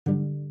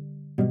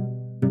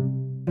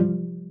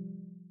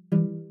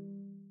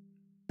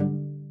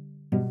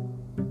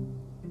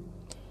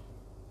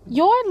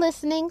You're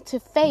listening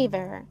to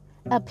Favor,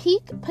 a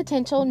Peak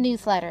Potential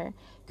newsletter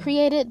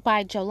created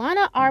by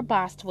Jolana R.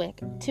 Bostwick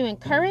to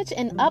encourage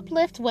and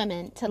uplift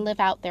women to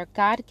live out their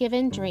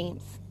God-given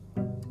dreams.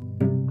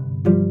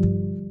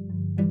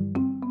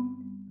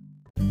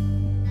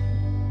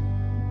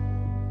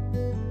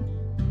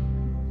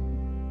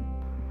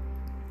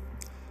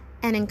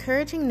 An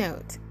encouraging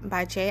note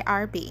by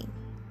J.R.B.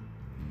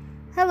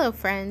 Hello,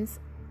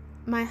 friends.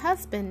 My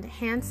husband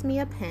hands me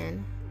a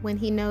pen when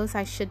he knows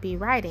I should be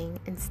writing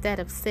instead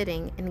of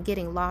sitting and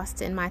getting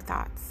lost in my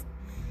thoughts.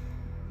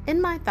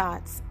 In my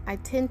thoughts, I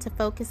tend to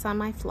focus on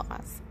my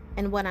flaws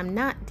and what I'm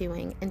not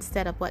doing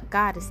instead of what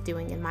God is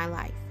doing in my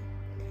life.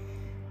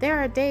 There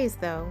are days,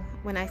 though,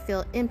 when I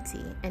feel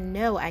empty and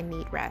know I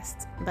need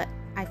rest, but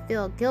I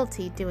feel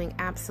guilty doing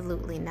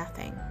absolutely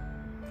nothing.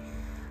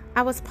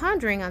 I was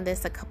pondering on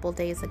this a couple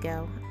days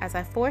ago as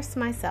I forced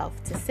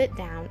myself to sit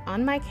down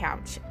on my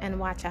couch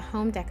and watch a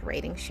home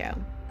decorating show.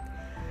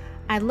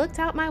 I looked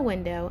out my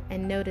window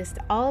and noticed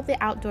all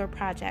the outdoor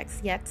projects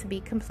yet to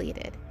be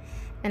completed,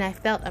 and I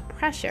felt a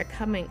pressure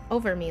coming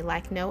over me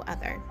like no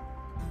other.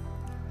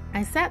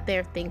 I sat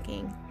there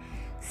thinking,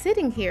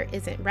 sitting here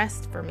isn't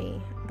rest for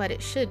me, but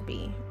it should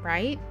be,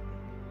 right?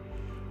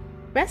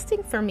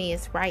 Resting for me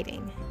is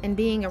writing and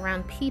being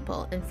around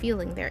people and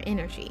feeling their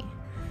energy.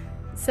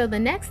 So the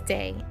next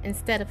day,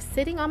 instead of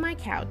sitting on my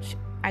couch,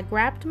 I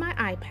grabbed my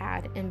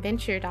iPad and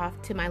ventured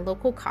off to my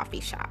local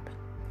coffee shop.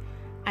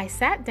 I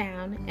sat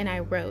down and I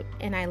wrote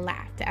and I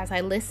laughed as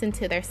I listened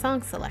to their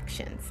song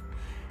selections,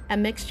 a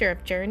mixture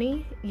of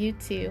Journey,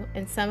 U2,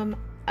 and some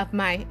of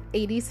my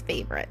 80s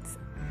favorites.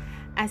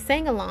 I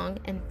sang along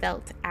and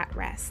felt at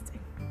rest.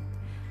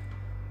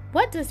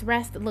 What does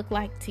rest look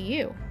like to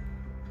you?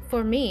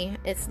 For me,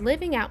 it's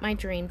living out my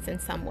dreams in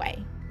some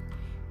way.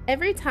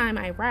 Every time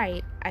I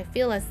write, I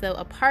feel as though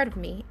a part of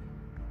me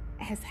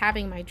is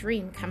having my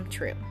dream come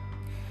true.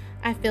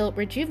 I feel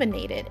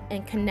rejuvenated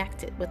and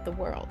connected with the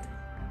world.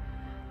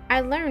 I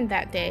learned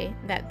that day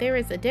that there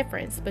is a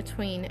difference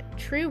between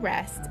true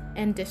rest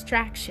and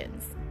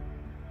distractions.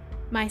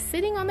 My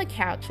sitting on the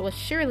couch was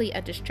surely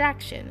a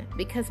distraction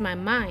because my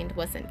mind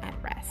wasn't at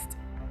rest.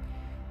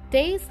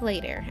 Days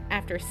later,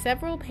 after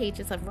several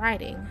pages of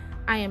writing,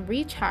 I am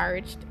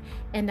recharged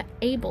and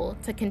able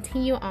to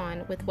continue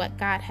on with what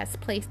God has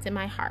placed in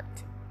my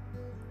heart.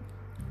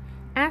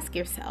 Ask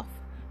yourself,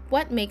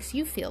 what makes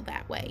you feel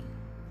that way?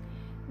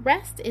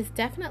 Rest is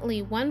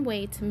definitely one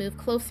way to move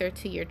closer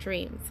to your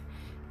dreams,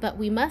 but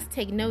we must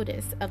take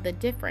notice of the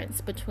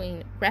difference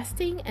between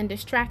resting and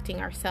distracting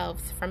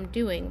ourselves from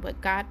doing what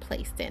God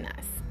placed in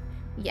us.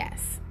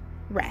 Yes,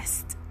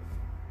 rest.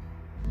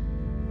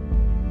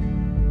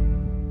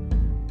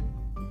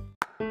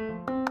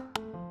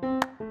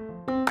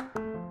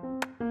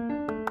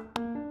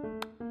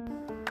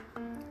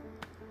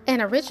 An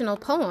original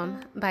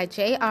poem by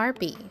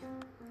J.R.B.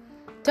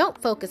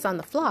 Don't focus on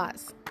the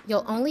flaws.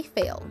 You'll only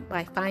fail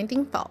by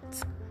finding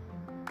fault.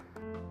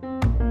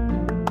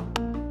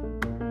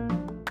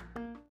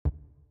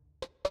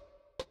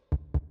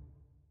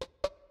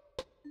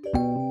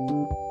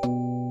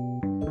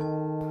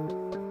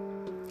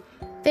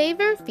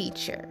 Favor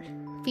feature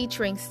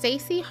featuring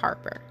Stacey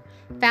Harper,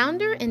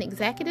 founder and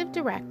executive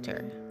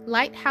director,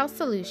 Lighthouse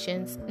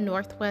Solutions,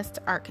 Northwest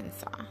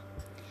Arkansas.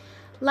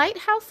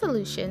 Lighthouse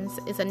Solutions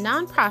is a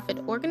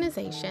nonprofit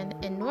organization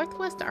in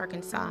Northwest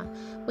Arkansas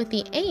with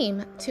the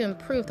aim to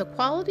improve the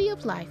quality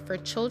of life for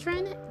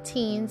children,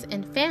 teens,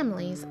 and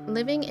families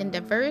living in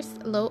diverse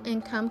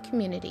low-income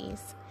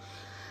communities.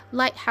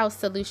 Lighthouse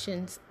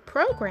Solutions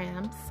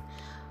programs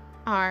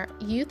are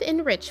youth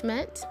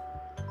enrichment,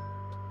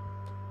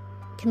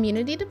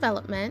 community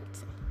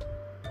development,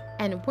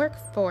 and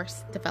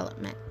workforce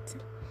development.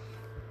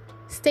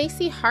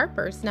 Stacey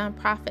Harper's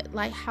nonprofit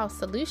Lighthouse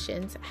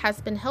Solutions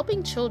has been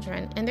helping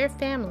children and their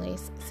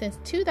families since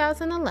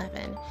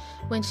 2011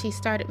 when she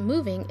started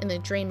moving in the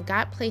dream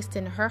God placed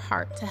in her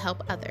heart to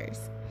help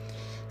others.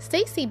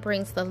 Stacey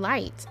brings the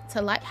light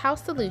to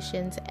Lighthouse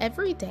Solutions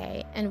every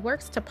day and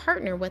works to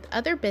partner with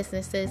other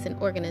businesses and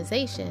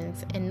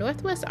organizations in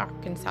Northwest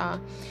Arkansas,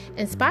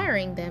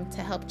 inspiring them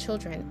to help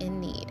children in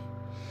need.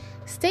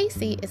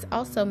 Stacey is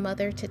also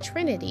mother to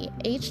Trinity,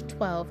 age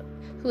 12,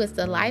 who is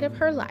the light of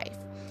her life,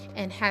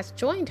 and has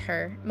joined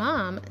her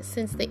mom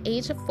since the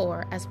age of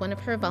 4 as one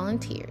of her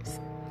volunteers.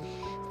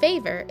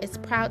 Favor is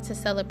proud to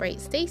celebrate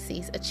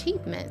Stacey's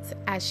achievements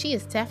as she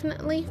is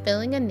definitely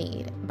filling a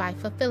need by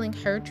fulfilling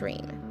her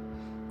dream.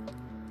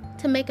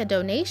 To make a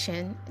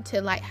donation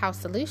to Lighthouse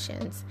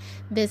Solutions,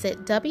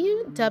 visit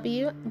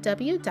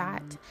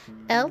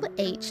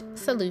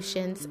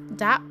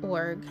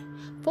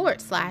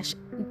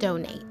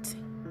www.lhsolutions.org/donate.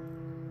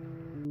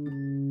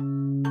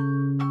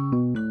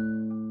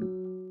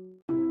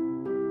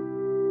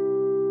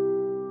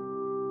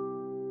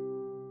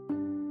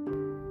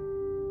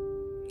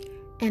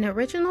 An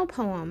original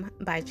poem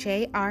by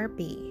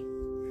J.R.B.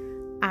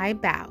 I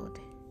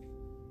bowed.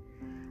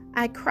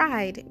 I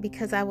cried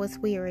because I was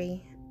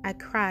weary. I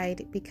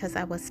cried because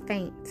I was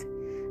faint.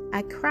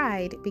 I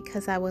cried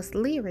because I was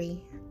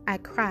leery. I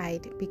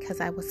cried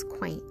because I was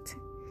quaint.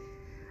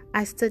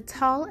 I stood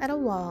tall at a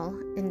wall,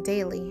 and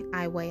daily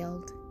I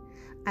wailed.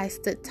 I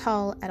stood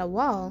tall at a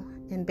wall,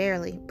 and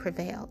barely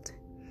prevailed.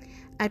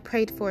 I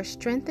prayed for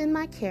strength in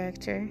my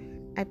character.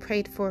 I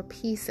prayed for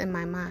peace in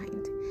my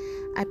mind.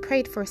 I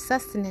prayed for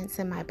sustenance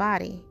in my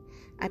body.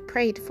 I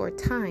prayed for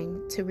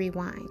time to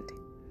rewind.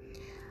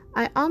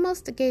 I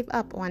almost gave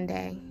up one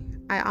day.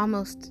 I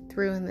almost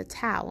threw in the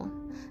towel.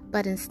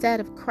 But instead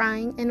of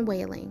crying and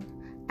wailing,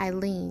 I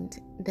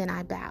leaned, then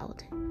I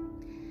bowed.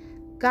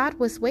 God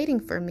was waiting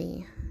for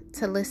me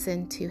to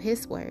listen to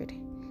His word.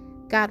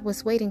 God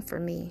was waiting for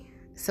me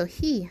so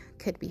He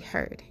could be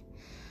heard.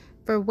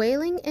 For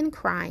wailing and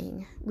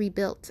crying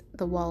rebuilt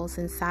the walls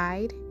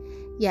inside,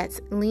 yet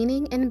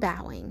leaning and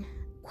bowing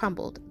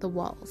crumbled the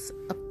walls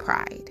of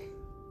pride.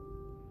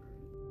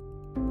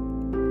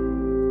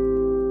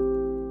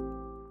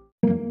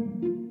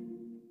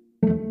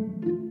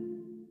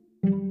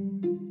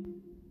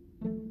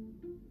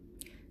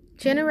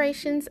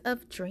 Generations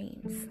of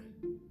Dreams,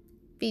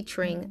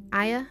 featuring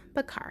Aya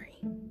Bakari.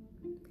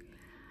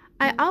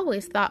 I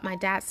always thought my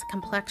dad's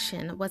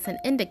complexion was an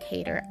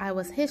indicator I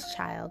was his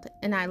child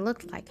and I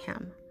looked like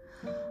him.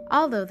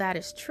 Although that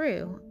is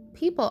true,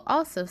 people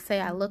also say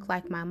I look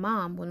like my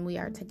mom when we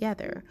are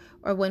together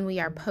or when we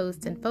are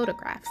posed in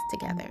photographs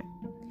together.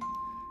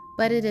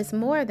 But it is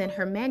more than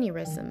her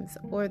mannerisms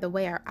or the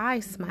way our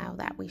eyes smile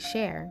that we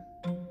share.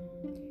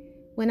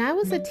 When I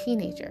was a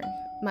teenager,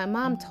 my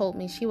mom told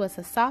me she was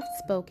a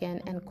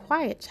soft-spoken and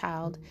quiet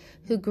child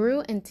who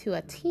grew into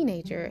a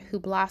teenager who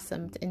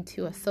blossomed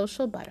into a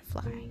social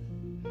butterfly.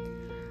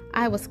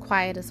 I was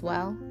quiet as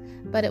well,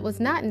 but it was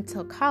not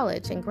until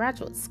college and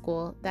graduate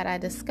school that I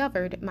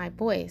discovered my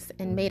voice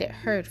and made it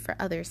heard for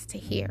others to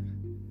hear.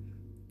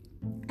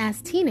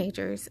 As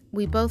teenagers,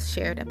 we both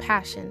shared a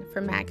passion for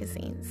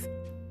magazines.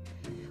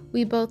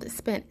 We both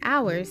spent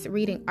hours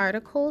reading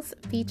articles,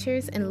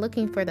 features, and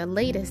looking for the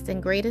latest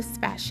and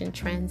greatest fashion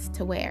trends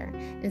to wear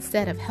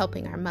instead of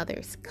helping our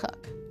mothers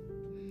cook.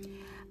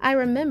 I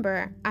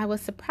remember I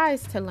was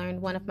surprised to learn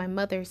one of my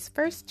mother's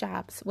first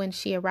jobs when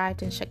she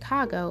arrived in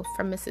Chicago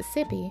from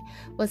Mississippi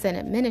was an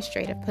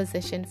administrative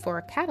position for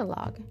a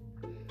catalog.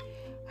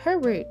 Her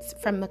roots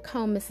from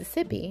Macomb,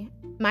 Mississippi,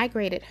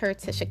 migrated her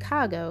to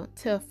Chicago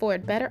to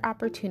afford better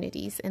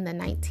opportunities in the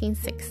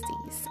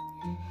 1960s.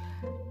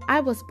 I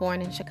was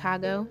born in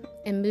Chicago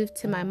and moved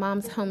to my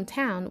mom's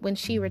hometown when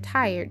she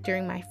retired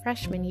during my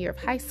freshman year of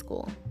high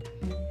school.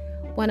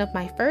 One of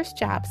my first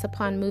jobs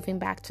upon moving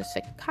back to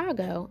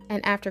Chicago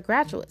and after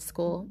graduate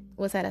school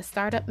was at a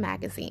startup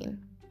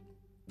magazine.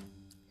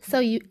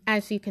 So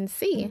as you can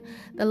see,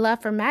 the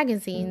love for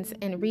magazines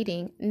and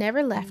reading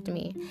never left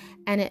me,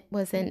 and it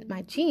was in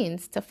my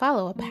genes to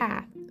follow a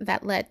path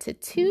that led to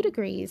 2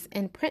 degrees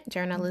in print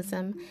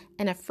journalism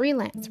and a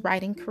freelance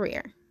writing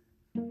career.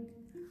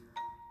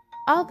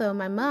 Although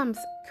my mom's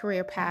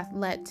career path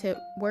led to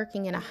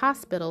working in a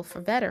hospital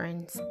for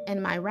veterans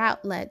and my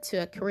route led to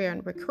a career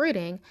in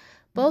recruiting,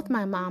 both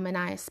my mom and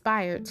I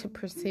aspired to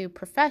pursue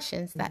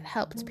professions that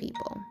helped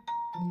people.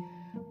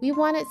 We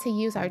wanted to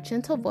use our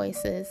gentle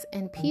voices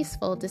and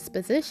peaceful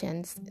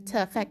dispositions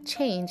to affect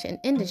change in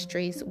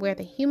industries where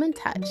the human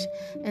touch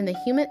and the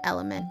human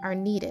element are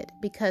needed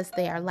because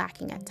they are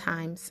lacking at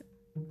times.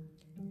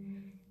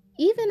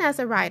 Even as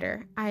a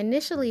writer, I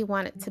initially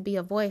wanted to be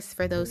a voice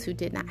for those who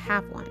did not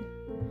have one.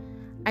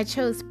 I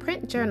chose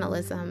print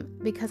journalism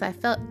because I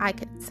felt I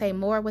could say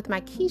more with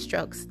my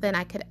keystrokes than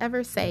I could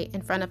ever say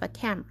in front of a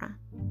camera.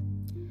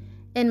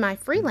 In my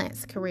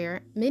freelance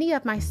career, many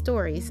of my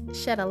stories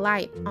shed a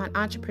light on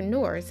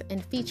entrepreneurs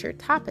and featured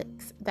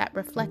topics that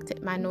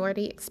reflected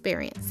minority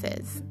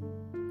experiences.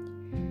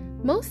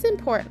 Most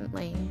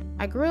importantly,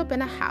 I grew up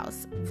in a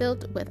house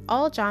filled with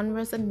all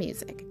genres of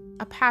music,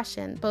 a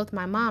passion both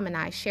my mom and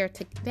I share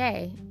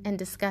today and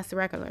discuss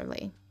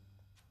regularly.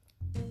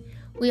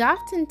 We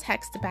often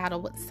text battle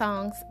with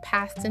songs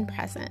past and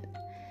present.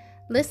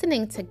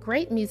 Listening to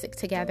great music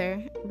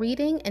together,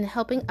 reading and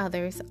helping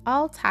others,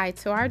 all tied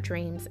to our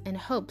dreams and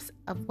hopes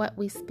of what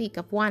we speak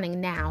of wanting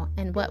now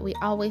and what we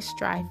always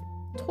strive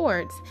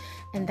towards,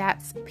 and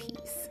that's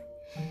peace.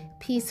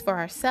 Peace for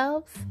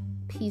ourselves,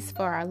 peace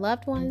for our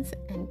loved ones,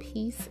 and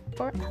peace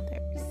for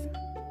others.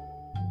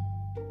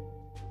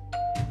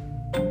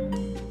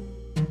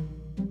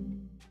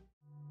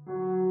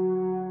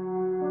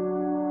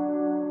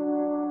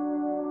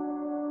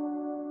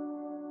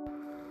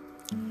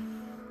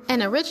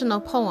 An original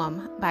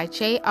poem by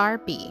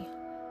J.R.B.,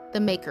 The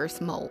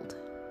Maker's Mold.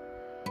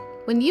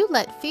 When you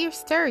let fear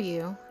stir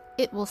you,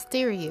 it will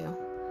steer you.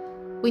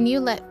 When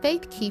you let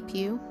faith keep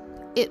you,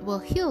 it will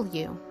heal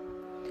you.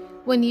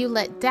 When you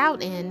let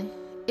doubt in,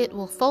 it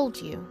will fold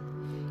you.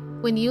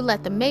 When you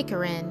let the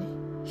Maker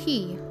in,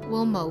 He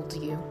will mold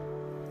you.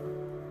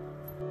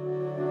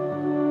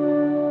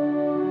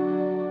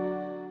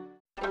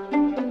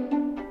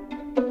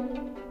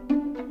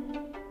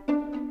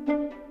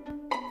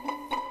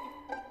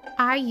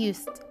 I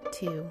Used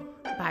to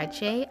by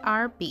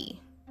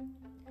J.R.B.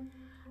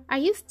 I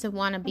used to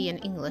want to be an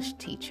English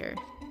teacher.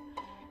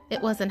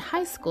 It was in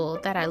high school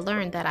that I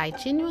learned that I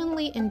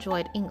genuinely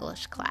enjoyed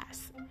English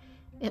class.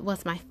 It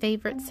was my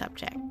favorite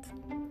subject.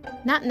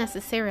 Not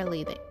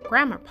necessarily the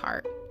grammar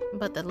part,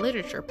 but the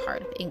literature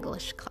part of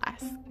English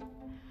class.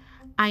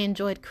 I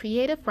enjoyed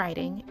creative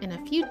writing, and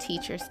a few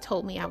teachers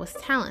told me I was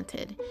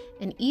talented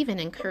and even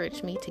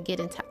encouraged me to get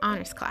into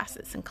honors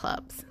classes and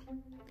clubs.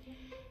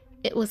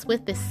 It was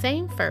with this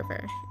same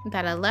fervor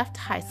that I left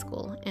high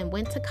school and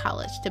went to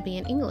college to be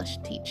an English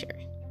teacher.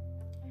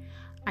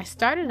 I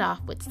started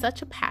off with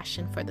such a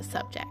passion for the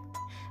subject,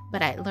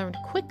 but I learned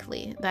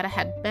quickly that I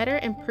had better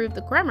improve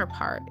the grammar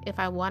part if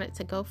I wanted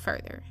to go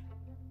further.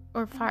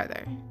 Or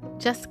farther.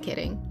 Just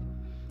kidding.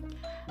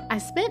 I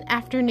spent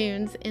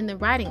afternoons in the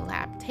writing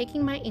lab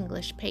taking my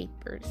English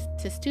papers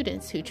to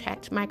students who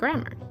checked my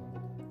grammar.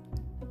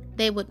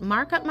 They would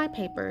mark up my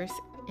papers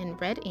in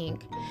red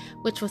ink,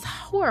 which was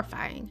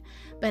horrifying,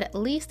 but at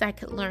least I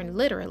could learn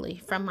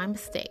literally from my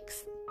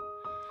mistakes.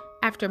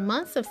 After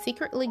months of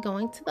secretly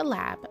going to the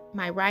lab,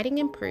 my writing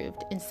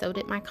improved and so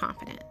did my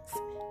confidence.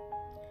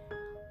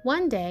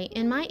 One day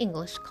in my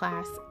English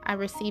class, I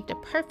received a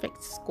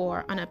perfect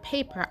score on a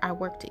paper I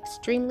worked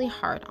extremely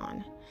hard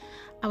on.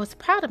 I was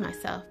proud of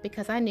myself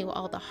because I knew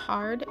all the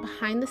hard,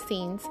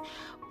 behind-the-scenes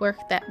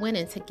work that went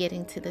into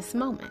getting to this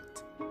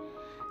moment.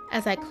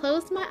 As I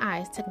closed my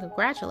eyes to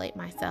congratulate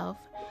myself,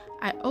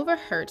 I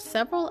overheard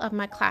several of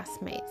my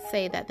classmates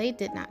say that they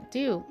did not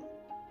do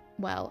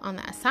well on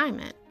the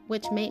assignment,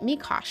 which made me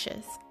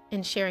cautious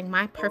in sharing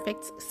my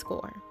perfect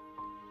score.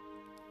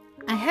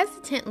 I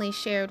hesitantly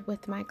shared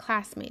with my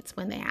classmates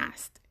when they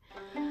asked.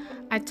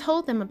 I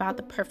told them about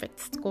the perfect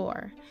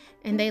score,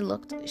 and they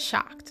looked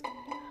shocked.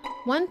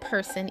 One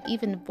person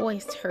even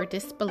voiced her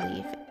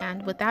disbelief,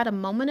 and without a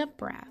moment of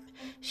breath,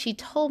 she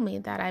told me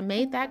that I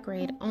made that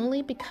grade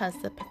only because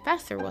the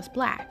professor was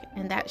black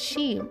and that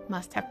she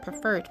must have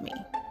preferred me.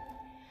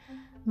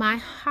 My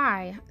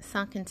high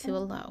sunk into a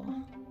low.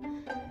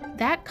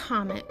 That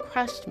comment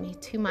crushed me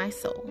to my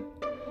soul.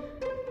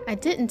 I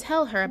didn't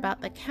tell her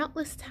about the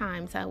countless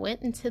times I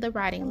went into the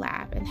writing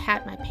lab and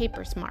had my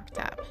papers marked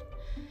up,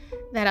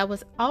 that I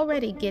was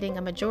already getting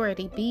a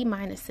majority B-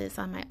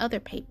 on my other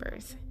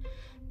papers,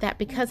 that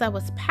because I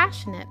was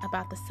passionate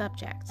about the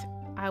subject,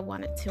 I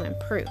wanted to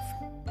improve.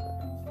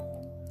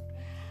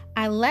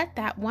 I let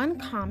that one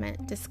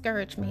comment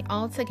discourage me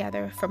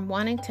altogether from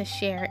wanting to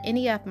share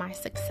any of my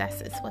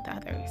successes with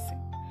others.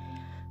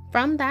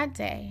 From that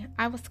day,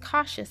 I was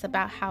cautious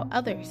about how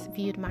others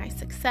viewed my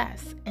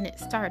success, and it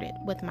started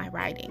with my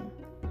writing.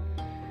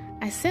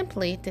 I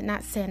simply did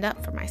not stand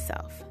up for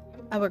myself,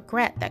 a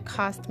regret that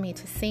caused me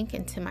to sink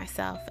into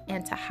myself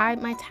and to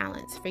hide my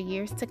talents for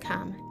years to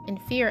come in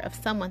fear of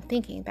someone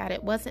thinking that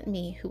it wasn't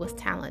me who was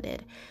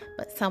talented,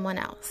 but someone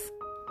else.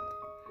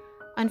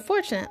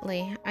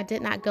 Unfortunately, I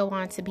did not go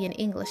on to be an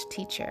English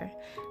teacher,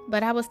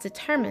 but I was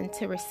determined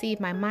to receive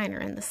my minor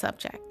in the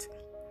subject.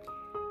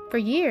 For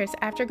years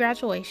after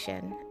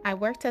graduation, I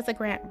worked as a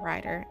grant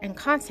writer and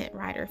content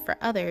writer for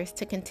others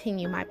to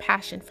continue my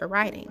passion for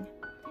writing.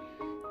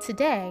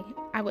 Today,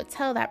 I would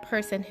tell that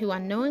person who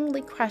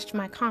unknowingly crushed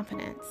my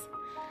confidence,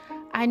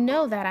 I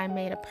know that I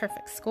made a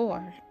perfect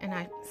score, and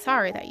I'm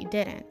sorry that you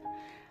didn't,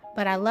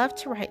 but I love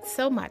to write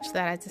so much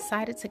that I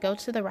decided to go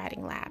to the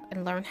writing lab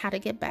and learn how to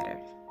get better.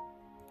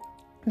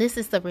 This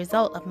is the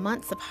result of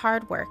months of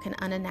hard work and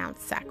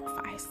unannounced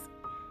sacrifice.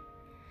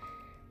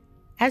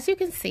 As you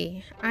can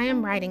see, I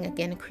am writing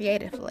again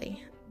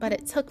creatively, but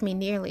it took me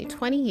nearly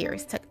 20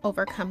 years to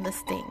overcome the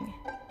sting.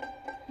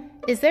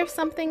 Is there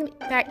something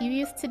that you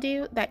used to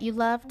do that you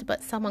loved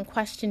but someone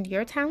questioned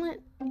your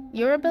talent,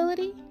 your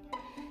ability?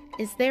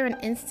 Is there an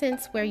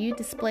instance where you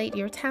displayed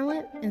your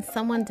talent and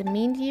someone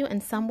demeaned you in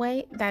some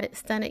way that it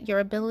stunted your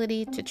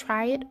ability to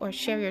try it or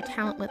share your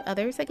talent with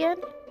others again?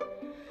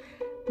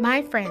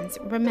 My friends,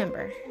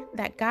 remember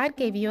that God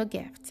gave you a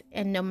gift,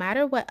 and no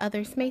matter what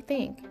others may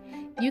think,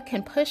 you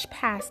can push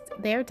past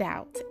their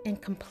doubt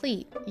and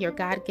complete your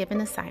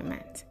God-given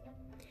assignment.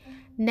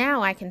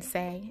 Now I can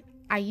say,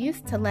 I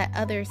used to let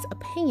others'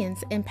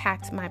 opinions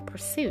impact my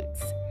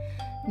pursuits.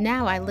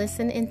 Now I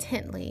listen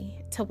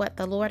intently to what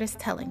the Lord is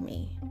telling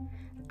me.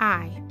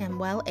 I am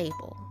well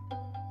able.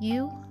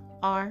 You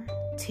are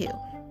too.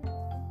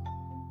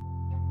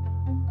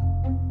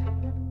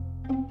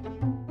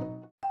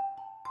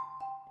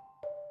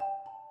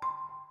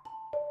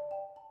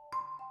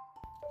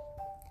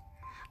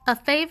 A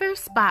Favor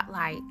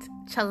Spotlight,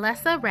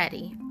 Chalessa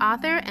Reddy,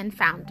 author and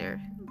founder,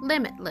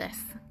 Limitless.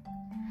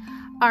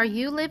 Are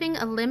you living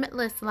a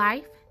limitless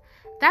life?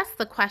 That's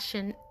the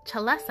question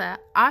Chalessa,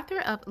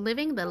 author of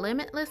Living the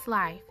Limitless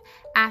Life,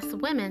 asks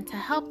women to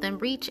help them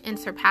reach and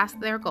surpass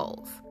their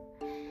goals.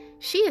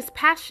 She is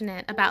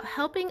passionate about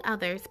helping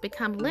others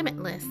become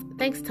limitless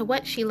thanks to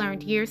what she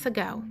learned years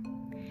ago.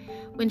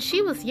 When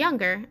she was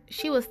younger,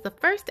 she was the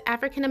first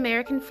African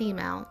American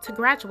female to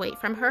graduate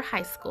from her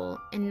high school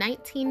in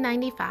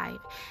 1995,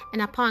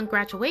 and upon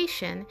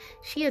graduation,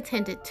 she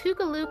attended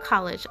Tougaloo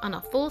College on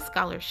a full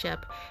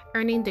scholarship,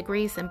 earning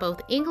degrees in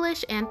both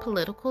English and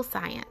political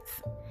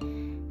science.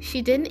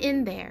 She didn't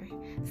end there.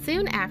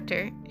 Soon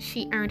after,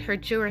 she earned her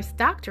Juris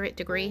Doctorate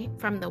degree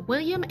from the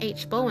William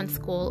H. Bowen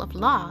School of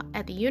Law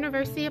at the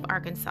University of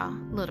Arkansas,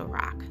 Little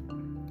Rock.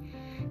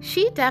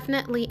 She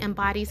definitely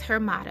embodies her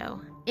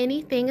motto,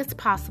 anything is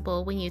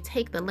possible when you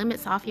take the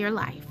limits off your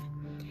life.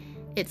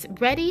 It's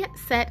ready,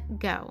 set,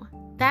 go.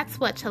 That's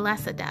what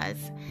Chalessa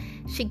does.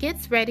 She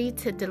gets ready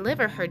to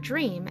deliver her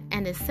dream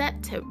and is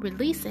set to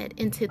release it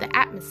into the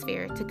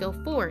atmosphere to go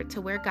forward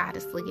to where God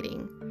is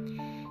leading.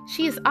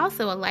 She is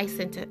also a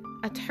licensed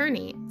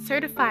attorney,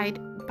 certified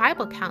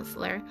Bible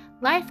counselor,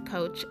 life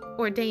coach,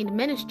 ordained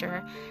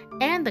minister,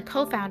 and the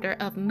co-founder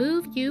of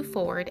Move You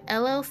Forward,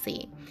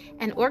 LLC,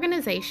 an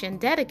organization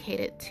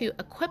dedicated to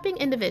equipping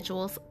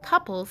individuals,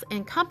 couples,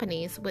 and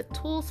companies with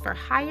tools for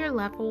higher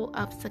level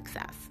of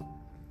success.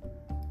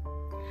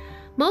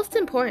 Most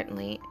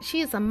importantly,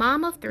 she is a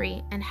mom of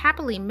 3 and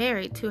happily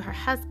married to her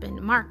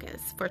husband,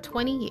 Marcus, for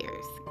 20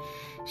 years.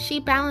 She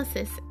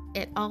balances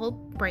it all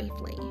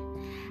bravely.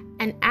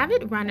 An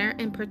avid runner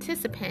and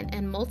participant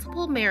in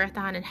multiple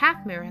marathon and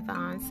half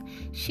marathons,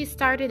 she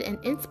started an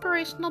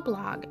inspirational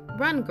blog,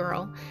 Run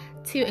Girl,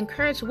 to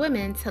encourage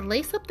women to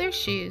lace up their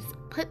shoes,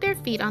 put their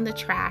feet on the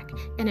track,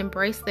 and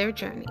embrace their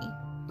journey.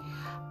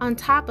 On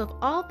top of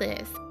all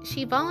this,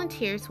 she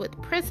volunteers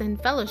with Prison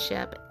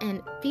Fellowship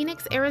in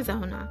Phoenix,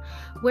 Arizona,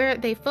 where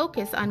they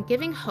focus on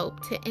giving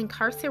hope to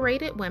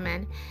incarcerated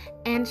women,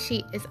 and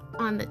she is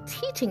on the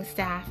teaching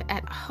staff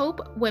at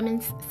Hope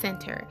Women's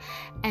Center,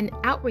 an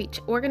outreach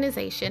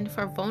organization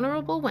for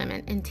vulnerable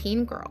women and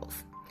teen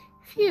girls.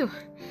 Phew,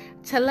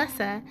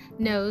 Chalessa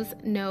knows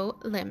no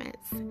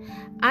limits.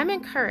 I'm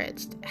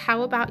encouraged.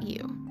 How about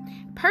you?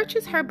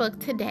 Purchase her book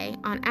today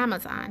on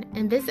Amazon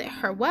and visit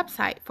her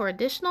website for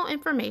additional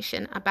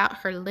information about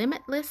her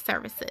limitless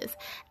services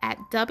at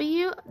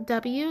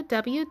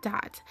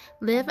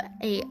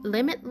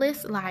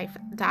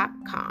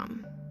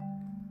www.livealimitlesslife.com.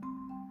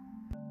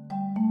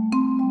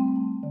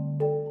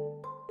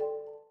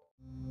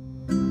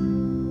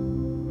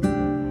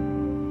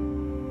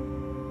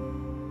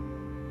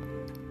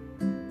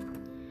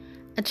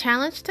 A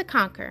Challenge to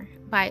Conquer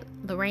by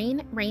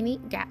Lorraine Rainey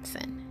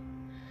Gatson.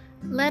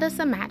 Let us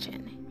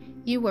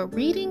imagine you were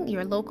reading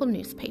your local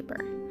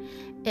newspaper.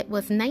 It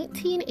was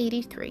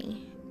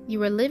 1983. You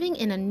were living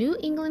in a New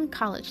England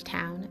college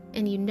town,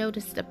 and you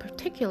noticed a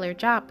particular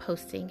job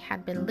posting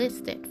had been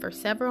listed for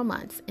several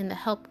months in the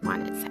Help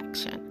Wanted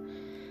section.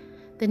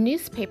 The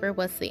newspaper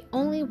was the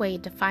only way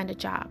to find a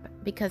job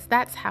because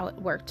that's how it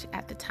worked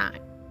at the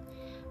time.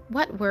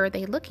 What were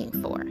they looking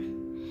for?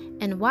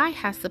 And why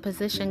has the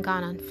position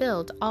gone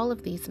unfilled all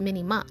of these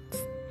many months?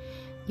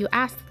 You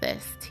ask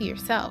this to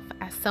yourself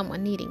as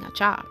someone needing a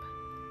job.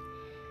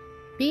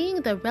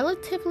 Being the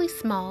relatively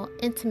small,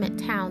 intimate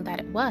town that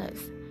it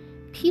was,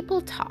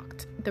 people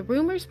talked. The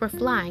rumors were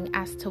flying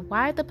as to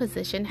why the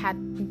position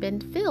had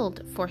been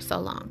filled for so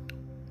long.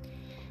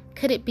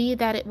 Could it be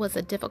that it was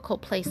a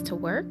difficult place to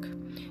work?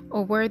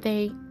 Or were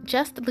they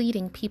just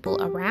leading people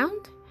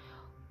around?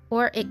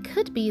 Or it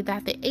could be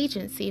that the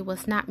agency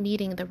was not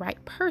meeting the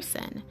right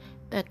person.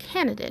 The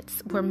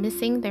candidates were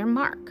missing their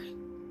mark.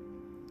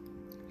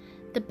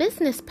 The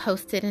business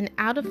posted an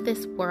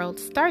out-of-this-world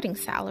starting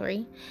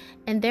salary,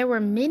 and there were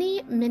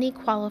many, many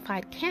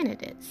qualified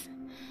candidates.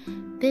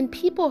 Then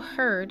people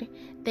heard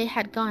they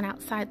had gone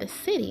outside the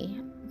city,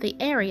 the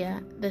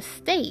area, the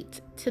state,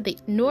 to the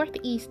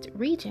Northeast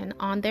region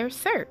on their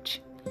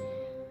search.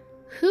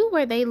 Who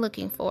were they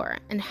looking for,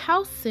 and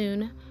how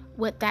soon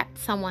would that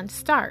someone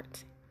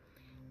start?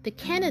 The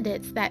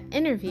candidates that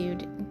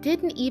interviewed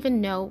didn't even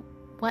know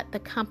what the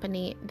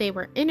company they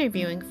were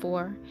interviewing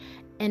for,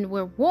 and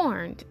were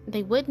warned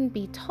they wouldn't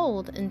be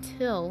told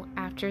until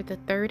after the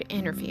 3rd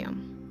interview.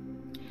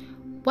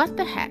 What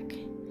the heck?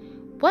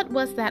 What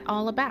was that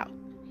all about?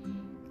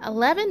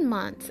 11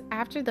 months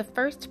after the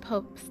first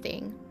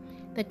posting,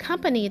 the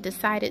company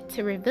decided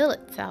to reveal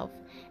itself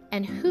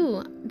and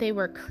who they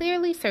were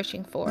clearly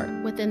searching for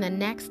within the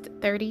next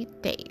 30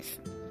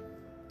 days.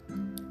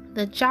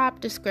 The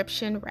job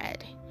description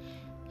read,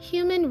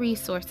 Human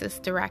Resources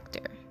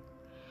Director.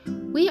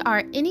 We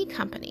are any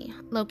company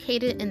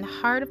located in the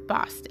heart of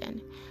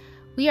Boston.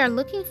 We are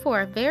looking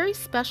for a very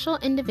special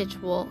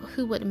individual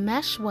who would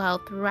mesh well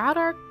throughout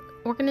our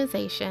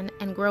organization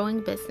and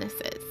growing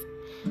businesses.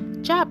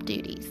 Job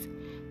duties.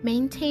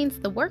 Maintains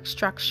the work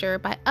structure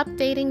by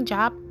updating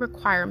job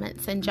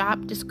requirements and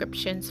job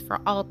descriptions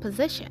for all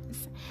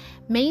positions.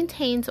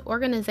 Maintains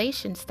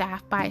organization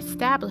staff by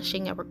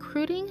establishing a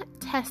recruiting,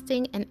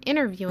 testing, and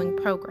interviewing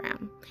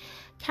program.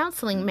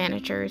 Counseling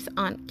managers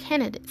on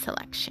candidate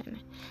selection,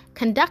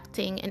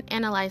 conducting and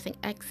analyzing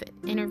exit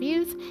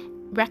interviews,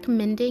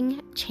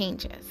 recommending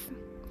changes.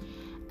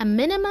 A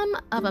minimum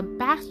of a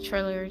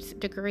bachelor's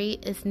degree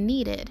is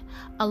needed,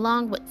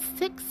 along with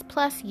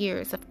 6+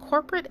 years of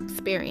corporate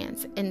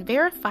experience and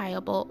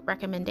verifiable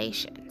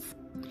recommendations.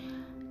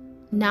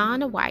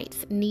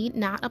 Non-whites need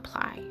not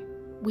apply.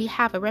 We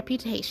have a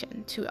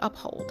reputation to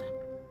uphold.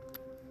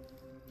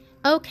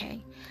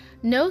 Okay,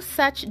 No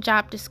such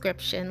job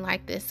description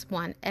like this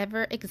one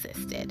ever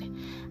existed.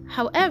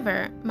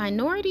 However,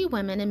 minority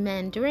women and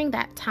men during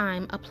that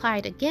time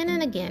applied again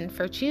and again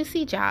for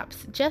juicy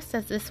jobs just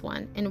as this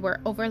one and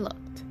were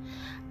overlooked.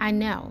 I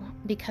know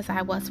because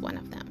I was one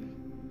of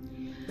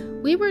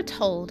them. We were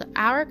told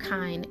our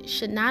kind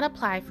should not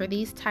apply for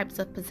these types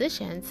of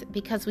positions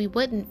because we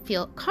wouldn't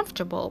feel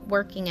comfortable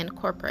working in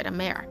corporate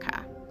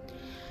America.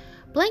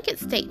 Blanket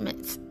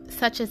statements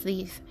such as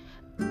these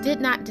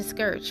did not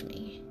discourage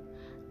me.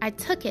 I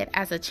took it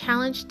as a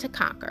challenge to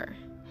conquer.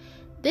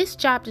 This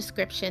job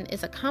description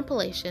is a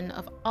compilation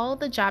of all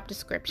the job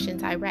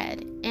descriptions I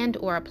read and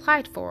or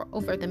applied for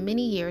over the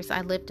many years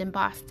I lived in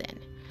Boston.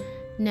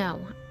 No,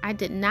 I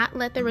did not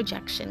let the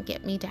rejection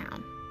get me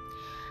down.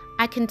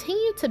 I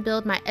continued to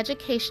build my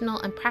educational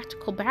and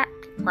practical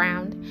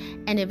background,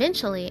 and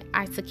eventually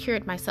I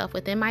secured myself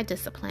within my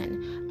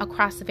discipline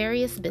across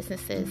various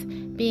businesses,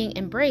 being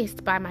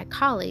embraced by my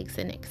colleagues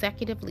in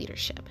executive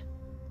leadership.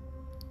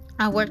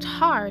 I worked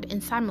hard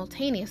and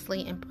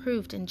simultaneously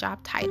improved in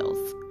job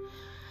titles.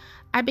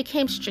 I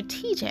became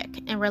strategic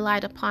and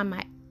relied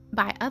upon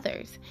by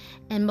others,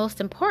 and most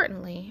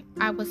importantly,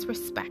 I was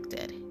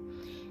respected.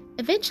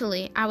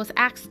 Eventually, I was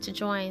asked to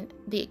join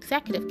the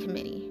executive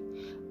committee.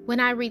 When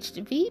I reached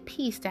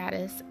VP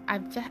status, I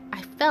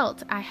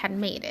felt I had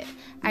made it.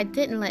 I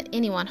didn't let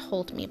anyone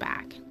hold me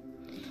back.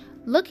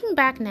 Looking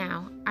back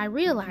now, I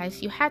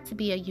realized you had to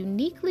be a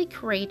uniquely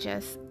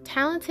courageous,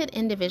 talented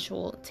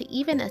individual to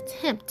even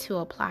attempt to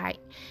apply,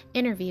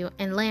 interview,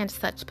 and land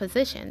such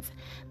positions,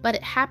 but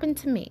it happened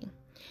to me.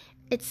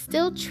 It's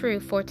still true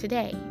for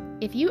today.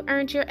 If you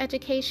earned your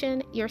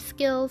education, your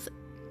skills,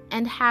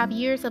 and have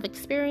years of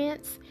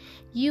experience,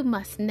 you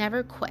must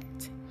never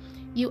quit.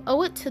 You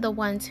owe it to the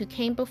ones who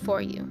came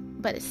before you,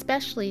 but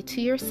especially to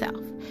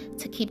yourself,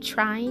 to keep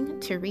trying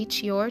to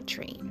reach your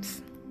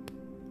dreams.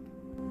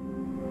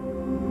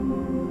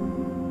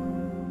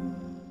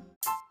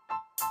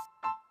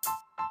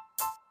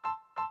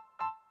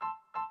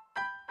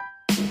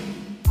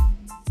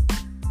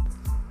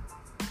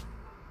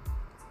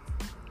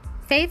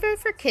 Favor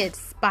for Kids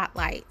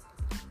Spotlight.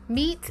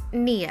 Meet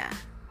Nia.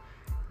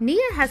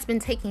 Nia has been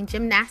taking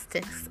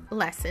gymnastics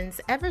lessons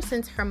ever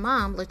since her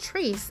mom,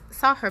 Latrice,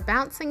 saw her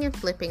bouncing and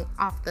flipping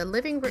off the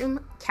living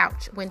room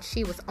couch when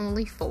she was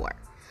only 4.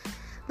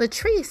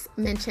 Latrice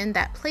mentioned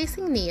that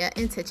placing Nia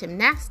into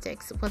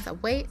gymnastics was a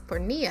way for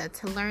Nia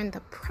to learn the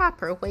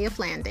proper way of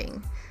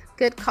landing.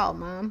 Good call,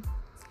 Mom.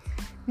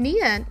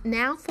 Nia,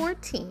 now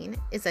 14,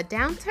 is a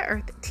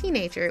down-to-earth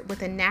teenager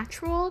with a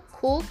natural,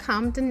 cool,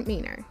 calm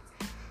demeanor.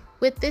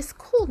 With this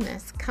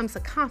coolness comes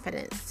a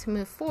confidence to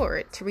move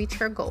forward to reach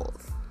her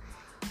goals.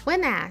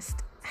 When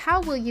asked,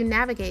 how will you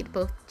navigate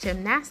both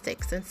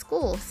gymnastics and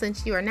school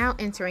since you are now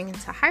entering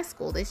into high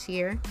school this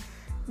year?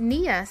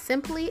 Nia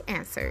simply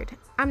answered,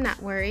 I'm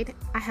not worried,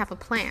 I have a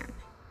plan.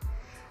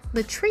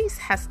 Latrice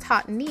has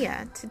taught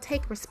Nia to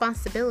take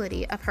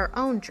responsibility of her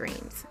own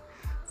dreams.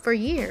 For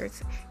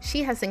years,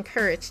 she has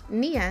encouraged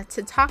Nia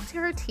to talk to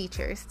her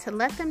teachers to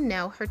let them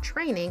know her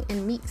training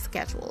and meet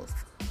schedules.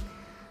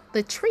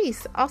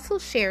 Latrice also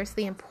shares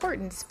the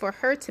importance for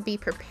her to be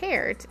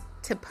prepared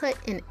to put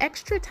in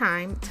extra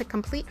time to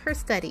complete her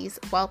studies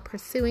while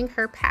pursuing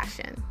her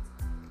passion.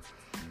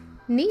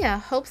 Nia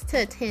hopes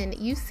to attend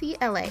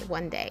UCLA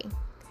one day.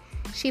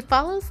 She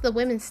follows the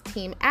women's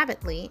team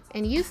avidly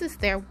and uses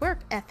their work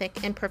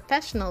ethic and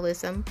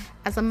professionalism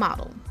as a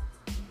model.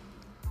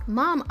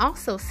 Mom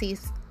also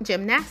sees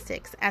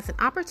gymnastics as an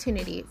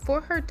opportunity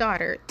for her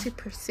daughter to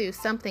pursue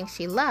something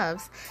she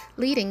loves,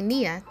 leading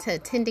Nia to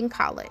attending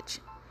college.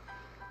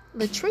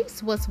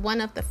 Latrice was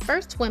one of the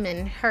first women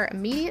in her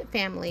immediate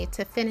family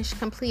to finish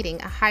completing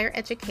a higher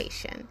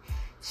education.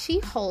 She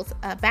holds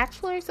a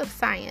Bachelor's of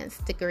Science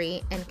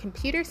degree in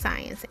Computer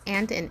Science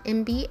and an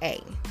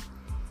MBA.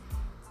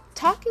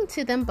 Talking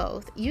to them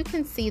both, you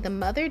can see the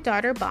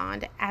mother-daughter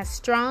bond as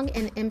strong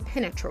and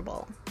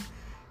impenetrable.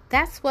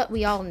 That's what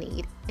we all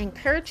need,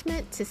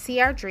 encouragement to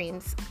see our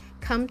dreams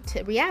come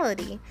to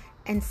reality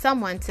and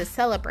someone to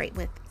celebrate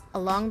with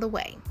along the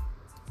way.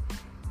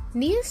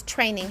 Nia's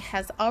training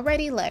has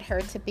already led her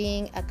to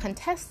being a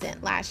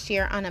contestant last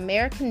year on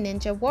American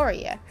Ninja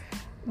Warrior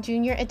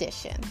Junior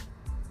Edition.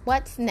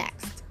 What's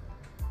next?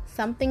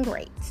 Something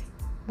great.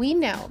 We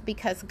know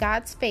because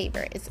God's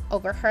favor is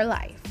over her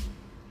life.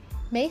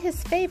 May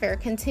His favor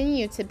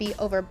continue to be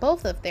over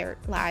both of their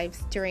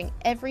lives during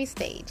every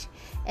stage,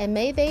 and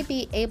may they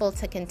be able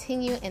to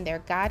continue in their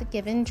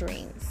God-given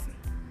dreams.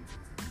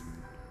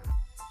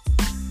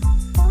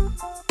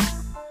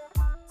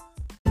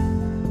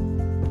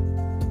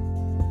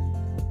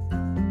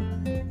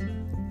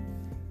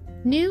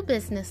 New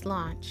business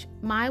launch,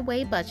 My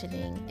Way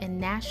Budgeting in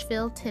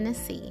Nashville,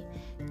 Tennessee,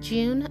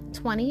 June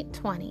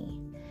 2020.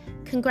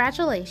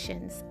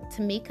 Congratulations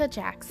to Mika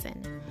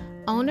Jackson,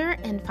 owner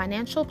and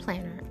financial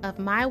planner of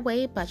My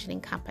Way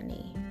Budgeting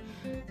Company,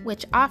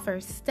 which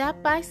offers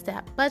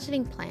step-by-step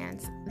budgeting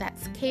plans that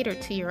cater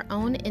to your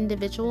own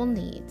individual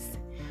needs.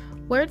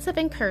 Words of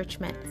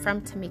encouragement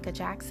from Tamika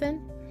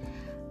Jackson.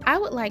 I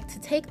would like to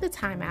take the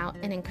time out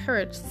and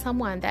encourage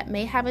someone that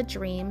may have a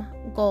dream,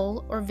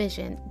 goal, or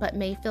vision but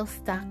may feel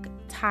stuck,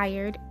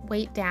 tired,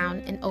 weighed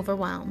down, and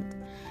overwhelmed.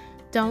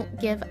 Don't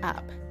give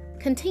up.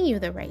 Continue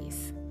the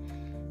race.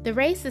 The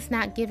race is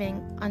not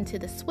giving unto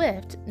the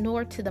swift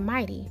nor to the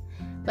mighty,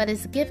 but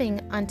is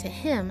giving unto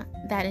him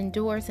that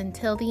endures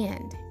until the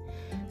end.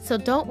 So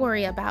don't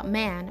worry about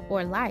man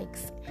or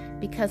likes,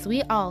 because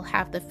we all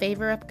have the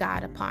favor of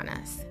God upon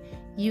us.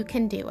 You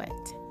can do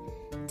it.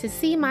 To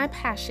see my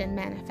passion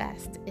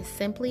manifest is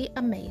simply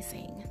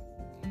amazing.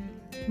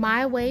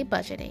 My Way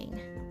Budgeting.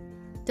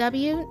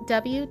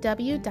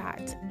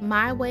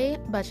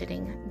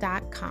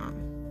 www.mywaybudgeting.com.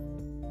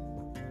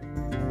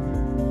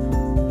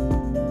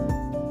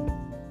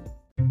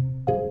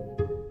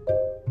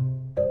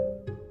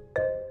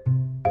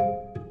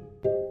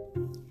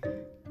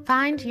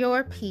 Find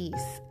Your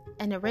Peace,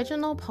 an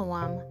original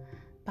poem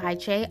by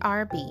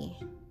J.R.B.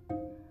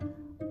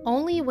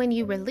 Only when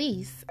you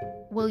release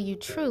will you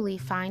truly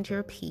find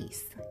your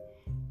peace.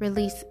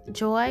 Release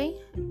joy,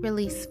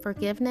 release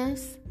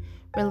forgiveness,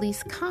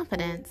 release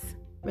confidence,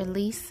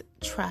 release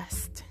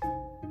trust.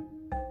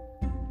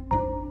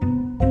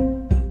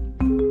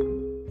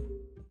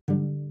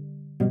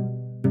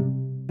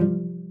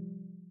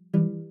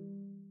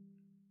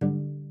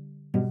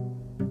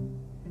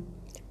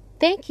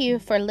 Thank you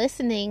for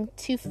listening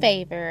to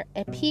Favor,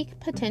 a Peak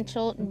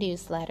Potential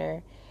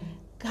newsletter,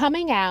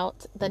 coming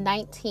out the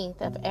 19th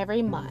of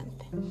every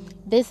month.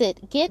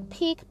 Visit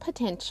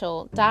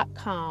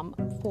getpeakpotential.com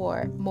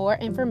for more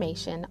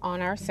information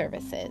on our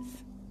services.